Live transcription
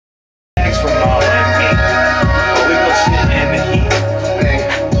Small and me. But we gon' sit in the heat. Hey,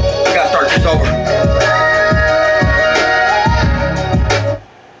 I gotta start this over.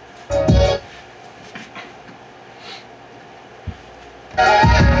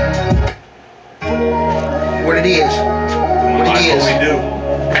 What it is. What it is. What we do.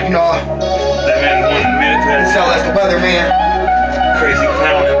 You know, That man 1 minute to it's all that's the weather, man. Crazy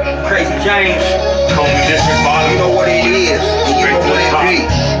clowning. Crazy James. Homie, this is bottom. You know what it is. And you know what it be.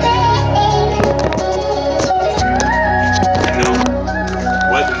 You know,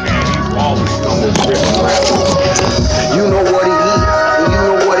 weatherman, you always come to trip around. You know what it is. And you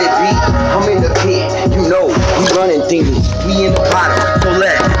know what it be. I'm in the pit. You know, we running things. We in the bottom. So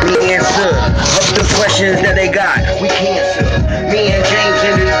let me answer up the questions that they got. We cancer. Me and James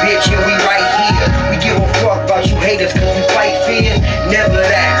in this bitch and we right here. We give a fuck about you haters cause we fight fear. Never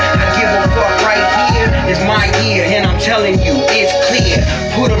that. I give a fuck right here. It's my year and I'm telling you, it's clear.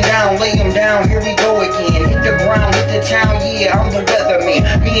 Put them down, lay them down, here we go again. Hit the ground, hit the town, yeah, I'm the weatherman.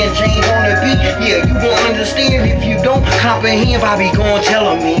 Me and James on the beat, yeah, you won't understand if you don't comprehend. Bobby gon'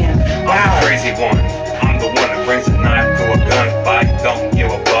 tell him, man. I'm the crazy one. I'm the one that brings a knife to a gunfight. Don't give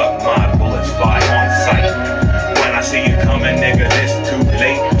a fuck.